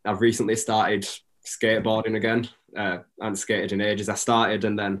 I've recently started skateboarding again. I hadn't skated in ages. I started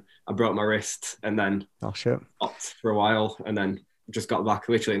and then I broke my wrist and then stopped for a while and then just got back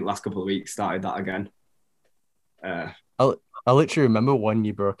literally in the last couple of weeks, started that again. I literally remember when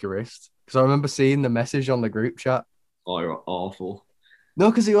you broke your wrist because I remember seeing the message on the group chat. Oh, you're awful. No,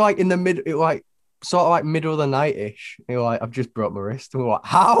 because it was like in the mid, it was like sort of like middle of the night-ish. It was like, I've just broke my wrist. And we're like,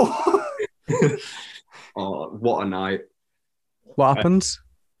 how? Oh, what a night. What happens?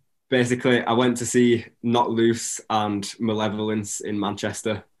 Basically, I went to see Not Loose and Malevolence in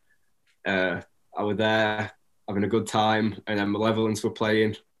Manchester. I was there having a good time, and then Malevolence were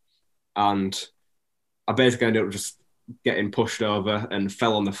playing, and I basically ended up just getting pushed over and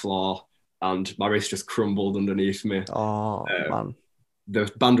fell on the floor, and my wrist just crumbled underneath me. Oh, man. The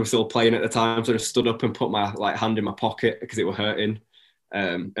band was still playing at the time, so I just stood up and put my hand in my pocket because it was hurting.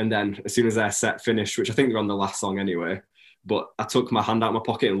 And then as soon as their set finished, which I think they're on the last song anyway, but I took my hand out of my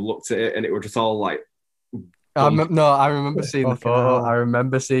pocket and looked at it, and it was just all like. I remember seeing the photo. I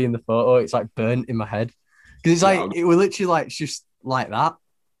remember seeing the photo. It's like burnt in my head because it's like it was literally like just like that.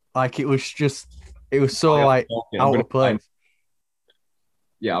 Like it was so like out of place.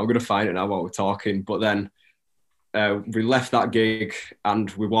 Yeah, I'm gonna find it now while we're talking. But then we left that gig and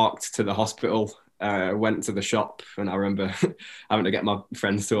we walked to the hospital. Went to the shop, and I remember having to get my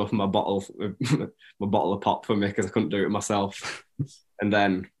friends to open my bottle of pop for me because I couldn't do it myself. And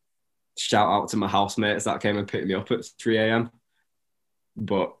then shout out to my housemates that came and picked me up at 3 a.m.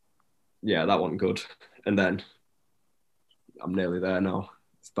 But yeah, that wasn't good. And then I'm nearly there now.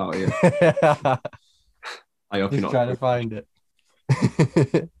 It's about it. I hope you're not trying to find it.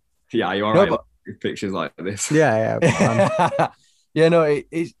 Yeah, you're all right with pictures like this. Yeah. Yeah, no,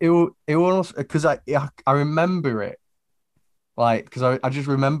 it was because I remember it, like because I just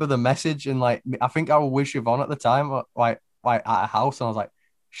remember the message and like I think I was with Siobhan at the time, like at a house, and I was like,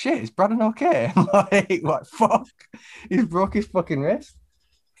 shit, is Braden okay? like fuck, he's broke his fucking wrist.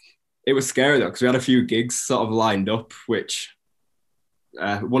 It was scary though because we had a few gigs sort of lined up, which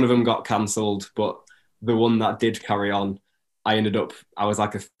one of them got cancelled, but the one that did carry on, I was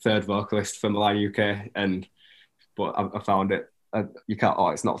like a third vocalist for Malign UK, but I found it. You can't. Oh,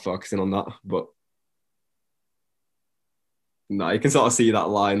 it's not focusing on that, but no, you can sort of see that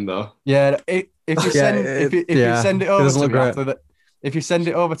line though. Yeah, if you send it over to me if you send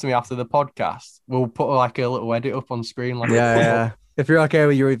it over to me after the podcast, we'll put like a little edit up on screen. Like Yeah. If you're okay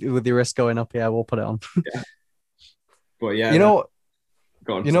with your wrist going up, yeah, we'll put it on. Yeah. But yeah, you know,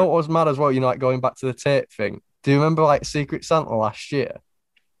 go on, you know what was mad as well? You know, like going back to the tape thing. Do you remember like Secret Santa last year?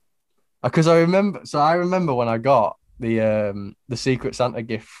 Because I remember when I got the Secret Santa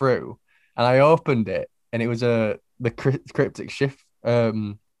gift through, and I opened it, and it was the Cryptic Shift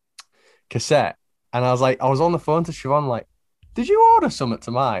cassette, and I was on the phone to Siobhan like, did you order something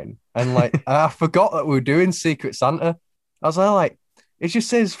to mine? And like I forgot that we were doing Secret Santa. I was there like, it just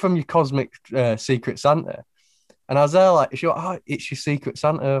says from your cosmic Secret Santa, and I was there like, it's your Secret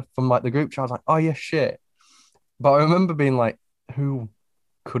Santa from like the group chat. I was like, oh yeah, shit. But I remember being like, who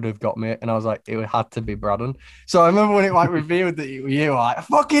could have got me? And I was like, it had to be Braddon. So I remember when it like revealed that you were like, I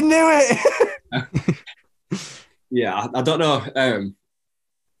fucking knew it. Yeah, I don't know.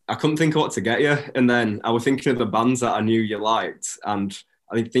 I couldn't think of what to get you, and then I was thinking of the bands that I knew you liked, and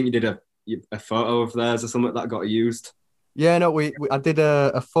I think you did a photo of theirs or something that got used. Yeah, no, I did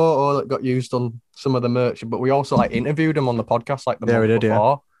a photo that got used on some of the merch, but we also like interviewed them on the podcast like the month before.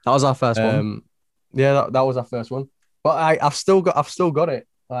 Yeah. That was our first one. Yeah, that was our first one. But I've still got it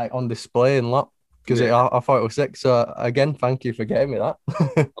like on display and lot because I thought it was sick. So again, thank you for getting me that.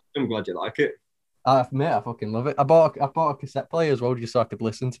 I'm glad you like it. Mate, I fucking love it. I bought a cassette player as well just so I could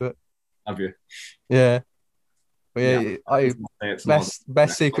listen to it. Have you? Yeah. But yeah,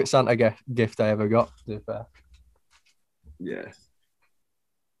 best Secret Santa gift I ever got, to be fair. Yeah.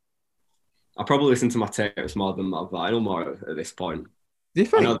 I probably listen to my tapes more than my vinyl more at this point. Do you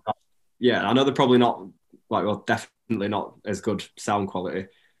think? I know they're probably not definitely not as good sound quality,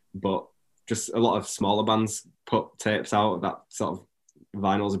 but just a lot of smaller bands put tapes out. That sort of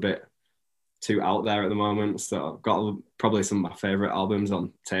vinyl's a bit too out there at the moment. So I've got probably some of my favourite albums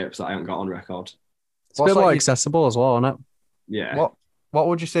on tapes that I haven't got on record. It's a bit more accessible as well, isn't it? Yeah. What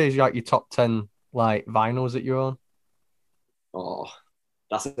would you say is like your top 10 like vinyls that you own? Oh,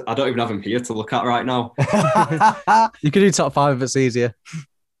 I don't even have them here to look at right now. You could do top 5 if it's easier.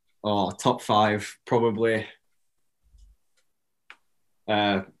 Oh, top 5 probably.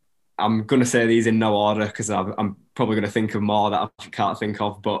 I'm gonna say these in no order because I'm probably gonna think of more that I can't think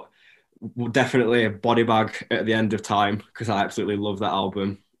of, but definitely Body Bag at the End of Time because I absolutely love that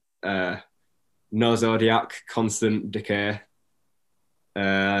album. No Zodiac, Constant Decay.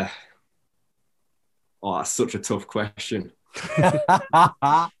 That's such a tough question.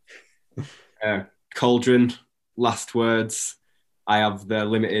 Cauldron, Last Words. I have the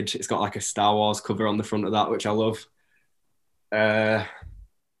limited. It's got like a Star Wars cover on the front of that, which I love. I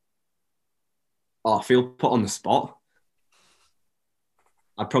feel put on the spot.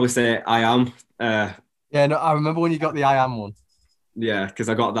 I'd probably say I Am. Yeah, no, I remember when you got the I Am one. Yeah, because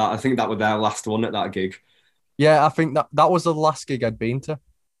I got that. I think that was their last one at that gig. Yeah, I think that was the last gig I'd been to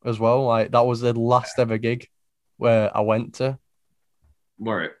as well. Like that was the last ever gig where I went to.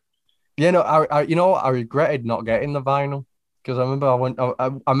 Were it? Yeah, no, I regretted not getting the vinyl because I remember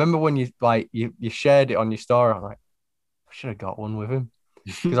I remember when you like you shared it on your story. I'm like, I should have got one with him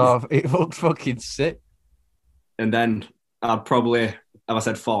because it looked fucking sick. And then I'd probably, have I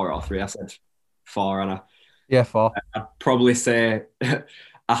said 4 or 3? I said 4, and 4. I'd probably say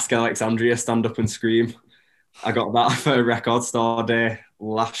Ask Alexandria, Stand Up and Scream. I got that for Record Store Day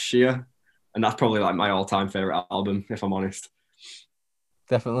last year, and that's probably like my all-time favorite album, if I'm honest.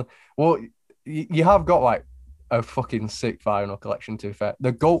 Definitely. Well, you have got like a fucking sick vinyl collection. To be fair,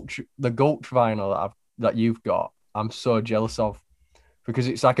 the Gulch vinyl that you've got, I'm so jealous of because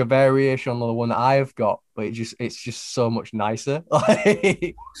it's like a variation on the one that I've got, but it's just so much nicer.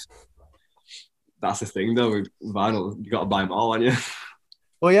 That's the thing though with vinyl, you got to buy them all, haven't you?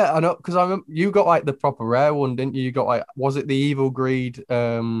 Well, yeah, I know because I remember you got like the proper rare one, didn't you? You got like, was it the Evil Greed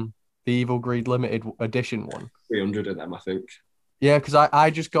limited edition one? 300 of them, I think. Yeah, because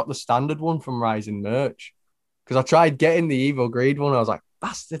I just got the standard one from Rising Merch because I tried getting the Evil Greed one. I was like,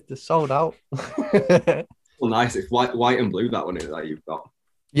 bastard, they're sold out. Well, nice. It's white and blue, that one that you've got.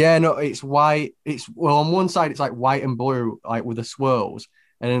 Yeah, no, it's white. Well, on one side it's like white and blue, like with the swirls,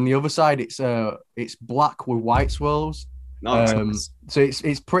 and on the other side it's black with white swirls. Nice. So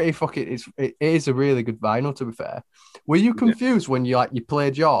it's pretty fucking. It is a really good vinyl, to be fair. Were you confused when you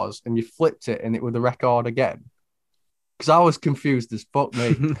played yours and you flipped it and it was the record again? Because I was confused as fuck,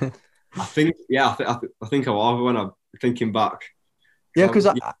 mate. I think I was when I'm thinking back. Yeah, because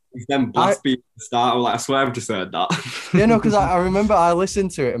them blast beats at the start. I'm like, I swear I've just heard that. Yeah, no, because I remember I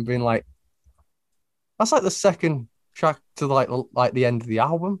listened to it and being like, that's like the second track to like the end of the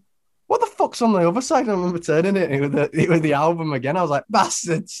album. What the fuck's on the other side? I remember turning it and it was the album again. I was like,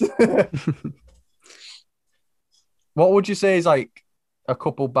 bastards. What would you say is like a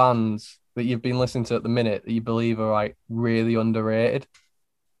couple bands that you've been listening to at the minute that you believe are like really underrated?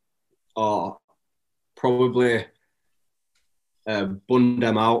 Or probably Bun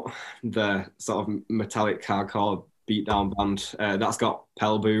Dem Out, the sort of metallic hardcore beatdown band. That's got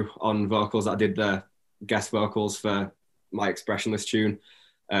Pelbu on vocals. I did the guest vocals for my Expressionless tune.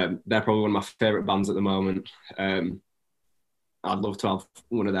 They're probably one of my favourite bands at the moment. I'd love to have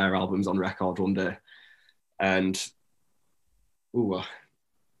one of their albums on record one day. And what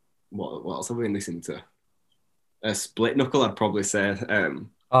else have we been listening to? Split Knuckle, I'd probably say.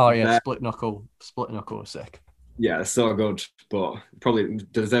 Oh yeah, Split Knuckle is sick. Yeah, they're so good, but probably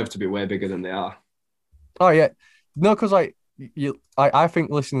deserve to be way bigger than they are. Oh yeah, no, because like I think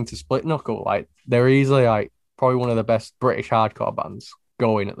listening to Split Knuckle, like they're easily like probably one of the best British hardcore bands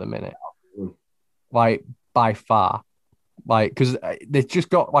going at the minute, like by far, like because they've just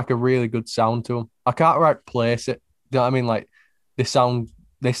got like a really good sound to them. I can't right place it. Do you know what I mean? Like they sound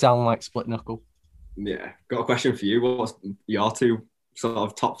like Split Knuckle. Yeah, got a question for you. What's your two sort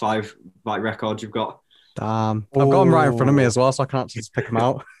of top 5 like records you've got? I've got them right in front of me as well, so I can actually just pick them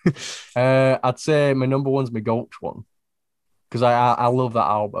out. I'd say my number one's my Gulch one because I love that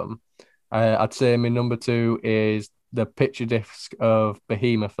album. I'd say my number 2 is the picture disc of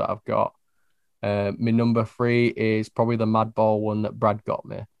Behemoth that I've got. My number 3 is probably the Madball one that Brad got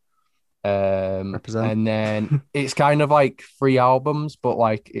me. And then it's kind of like 3 albums, but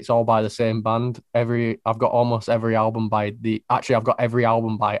like it's all by the same band. I've got almost every album I've got every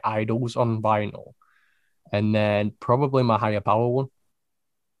album by Idols on vinyl. And then probably my Higher Power one.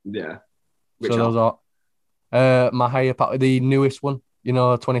 Yeah. Which so those are my Higher Power, the newest one. You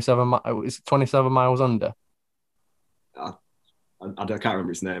know, 27 miles under. I can't remember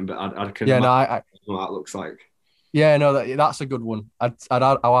his name, but I can. Yeah, no, what that looks like. Yeah, no, that's a good one.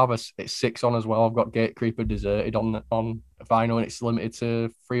 I'll have it's 6 on as well. I've got Gatecreeper Deserted on vinyl, and it's limited to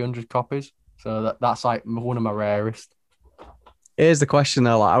 300 copies. So that's like one of my rarest. Here's the question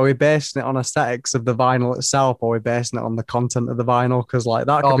though: like, are we basing it on aesthetics of the vinyl itself, or are we basing it on the content of the vinyl? Because like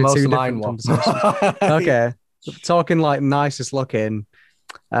that could be two different conversations. Okay, talking like nicest looking.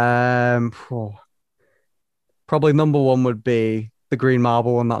 Probably number 1 would be the green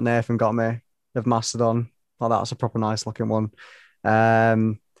marble one that Nathan got me of Mastodon. Like that's a proper nice looking one.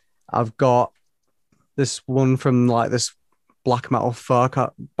 I've got this one from like this black metal folk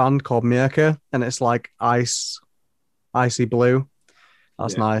band called Mirka, and it's like icy blue.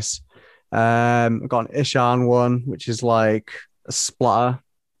 That's nice. I've got an Ishan one, which is like a splatter,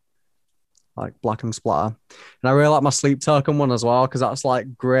 like black and splatter. And I really like my Sleep Token one as well, because that's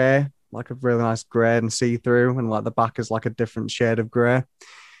like grey, like a really nice grey and see-through, and like the back is like a different shade of grey.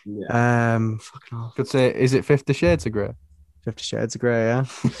 Yeah. Fucking hell. Could say, is it 50 Shades of Grey? 50 Shades of Grey, yeah.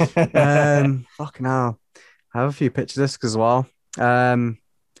 Fucking hell. I have a few picture discs as well.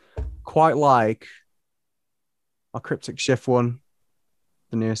 Quite like a Cryptic Shift one,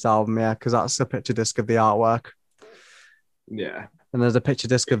 the newest album, yeah, because that's a picture disc of the artwork. Yeah. And there's a picture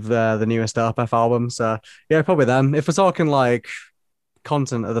disc of the newest Opeth album. So yeah, probably them. If we're talking like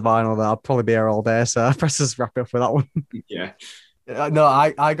content of the vinyl, then I'll probably be here all day. So I press just wrap it up with that one. Yeah. No,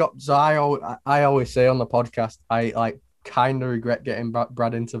 I always say on the podcast, I like kind of regret getting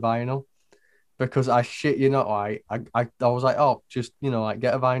Brad into vinyl because I shit you not, I was like, oh, just like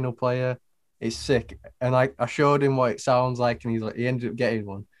get a vinyl player, it's sick, and I showed him what it sounds like, and he ended up getting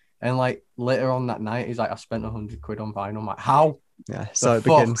one, and like later on that night, he's like, I spent £100 on vinyl. I'm like, how? Yeah, so it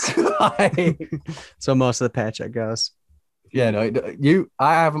begins. So most of the paycheck goes. Yeah, no,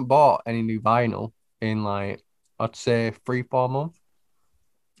 I haven't bought any new vinyl in like I'd say 3-4 months.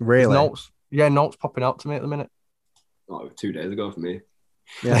 Really? Notes popping out to me at the minute. Oh, 2 days ago for me.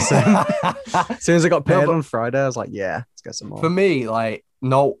 Yeah. So, as soon as I got paid on Friday, I was like, yeah, let's get some more. For me, like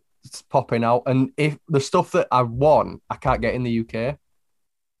notes popping out, and if the stuff that I want, I can't get in the UK,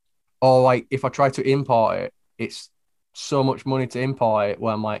 or like if I try to import it, it's so much money to import it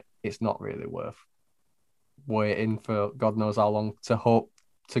where I'm like, it's not really worth waiting for God knows how long to hope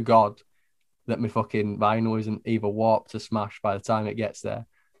to God that my fucking vinyl isn't either warped or smashed by the time it gets there,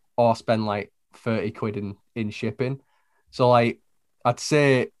 or spend like 30 quid in shipping. So like I'd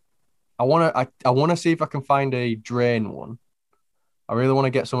say I wanna see if I can find a Drain one. I really want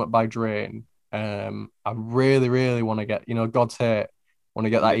to get something by Drain. I really, really want to get, God's Hate, want to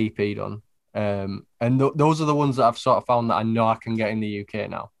get that EP done. And those are the ones that I've sort of found that I know I can get in the UK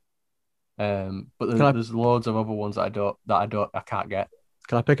now. But there's loads of other ones that I can't get.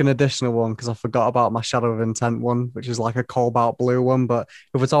 Can I pick an additional one? Because I forgot about my Shadow of Intent one, which is like a cobalt blue one. But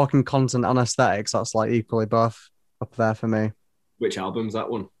if we're talking content and aesthetics, that's like equally both up there for me. Which album's that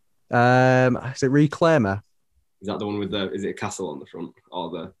one? Is it Reclaimer? Is that the one with is it a castle on the front or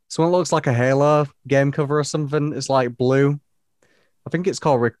the? Someone looks like a Halo game cover or something. It's like blue. I think it's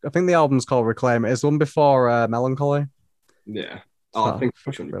called. I think the album's called Reclaim. It's the one before Melancholy. Yeah. Oh, I think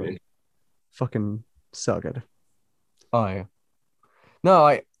which one you mean. Fucking so good. Oh yeah. No,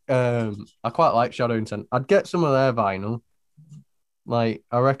 I quite like Shadow Intent. I'd get some of their vinyl. Like,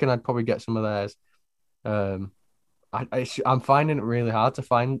 I reckon I'd probably get some of theirs. I'm finding it really hard to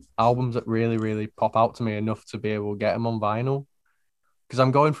find albums that really, really pop out to me enough to be able to get them on vinyl. Because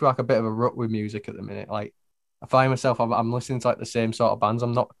I'm going through like a bit of a rut with music at the minute. Like, I find myself I'm listening to like the same sort of bands.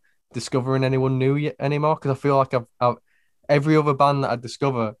 I'm not discovering anyone new yet anymore because I feel like I've every other band that I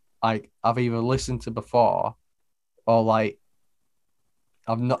discover, like I've either listened to before, or like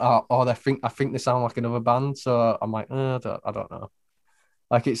I've not, or I think they sound like another band. So I'm like, I don't know.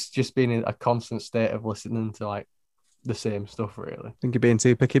 Like, it's just been a constant state of listening to like the same stuff, really. I think you're being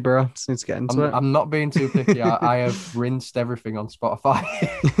too picky, bro. Just need to get into it. I'm not being too picky. I have rinsed everything on Spotify.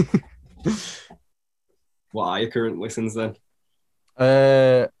 What are your current listens then?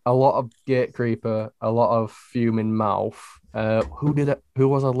 A lot of Gatecreeper, a lot of Fuming Mouth. Who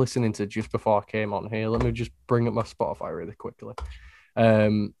was I listening to just before I came on here? Let me just bring up my Spotify really quickly.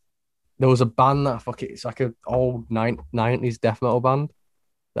 There was a band that it's like an old 90s death metal band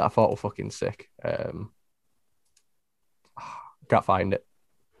that I thought were fucking sick. Can't find it.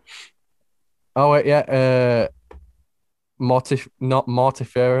 Oh wait, yeah.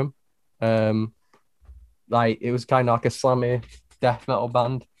 Mortiferum. Like, it was kind of like a slammy death metal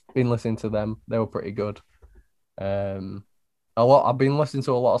band. Been listening to them. They were pretty good. I've been listening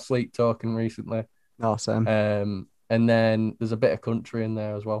to a lot of Sleep Token recently. Awesome. And then there's a bit of country in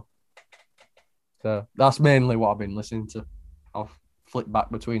there as well. So that's mainly what I've been listening to. I'll flick back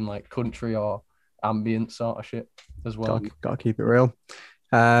between like country or ambient sort of shit as well. Gotta keep it real.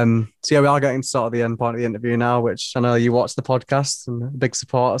 So yeah, we are getting to sort of the end point of the interview now, which I know you watch the podcast and a big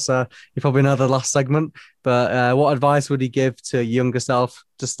supporter, so you probably know the last segment. But what advice would you give to younger self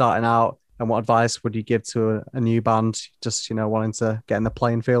just starting out, and what advice would you give to a new band just wanting to get in the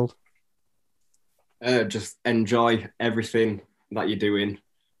playing field? Just enjoy everything that you're doing.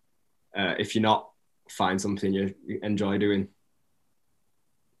 If you're not, find something you enjoy doing.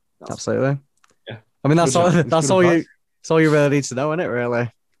 Absolutely. Yeah. I mean, that's all you really need to know, isn't it?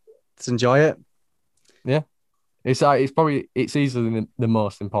 Really, just enjoy it. Yeah, it's easily the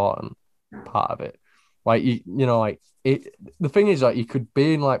most important part of it. Like, the thing is, like, you could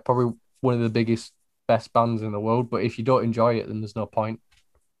be in like probably one of the biggest, best bands in the world, but if you don't enjoy it, then there's no point.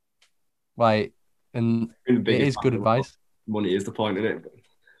 Like, and it is good advice. Money is the point in it,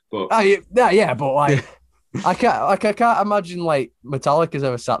 but but like, I can't imagine like Metallica's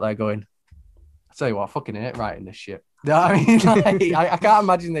ever sat there going, I tell you what, I fucking hate writing this shit. You know what I mean? Like, I can't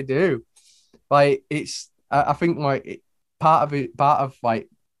imagine they do. Like, I think like part of like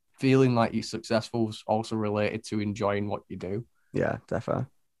feeling like you're successful is also related to enjoying what you do. Yeah, definitely.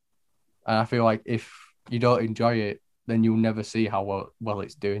 And I feel like if you don't enjoy it, then you'll never see how well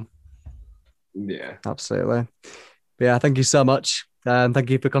it's doing. Yeah, absolutely. But yeah, thank you so much. Thank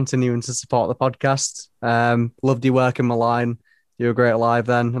you for continuing to support the podcast. Loved your work in Malign. You were great live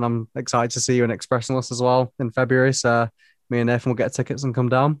then, and I'm excited to see you in Expressionless as well in February. So me and Nathan will get tickets and come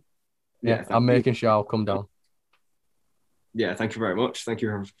down. Yeah, I'm making sure I'll come down. Yeah, thank you very much. Thank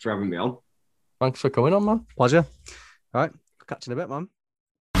you for having me on. Thanks for coming on, man. Pleasure. All right, catch you in a bit, man.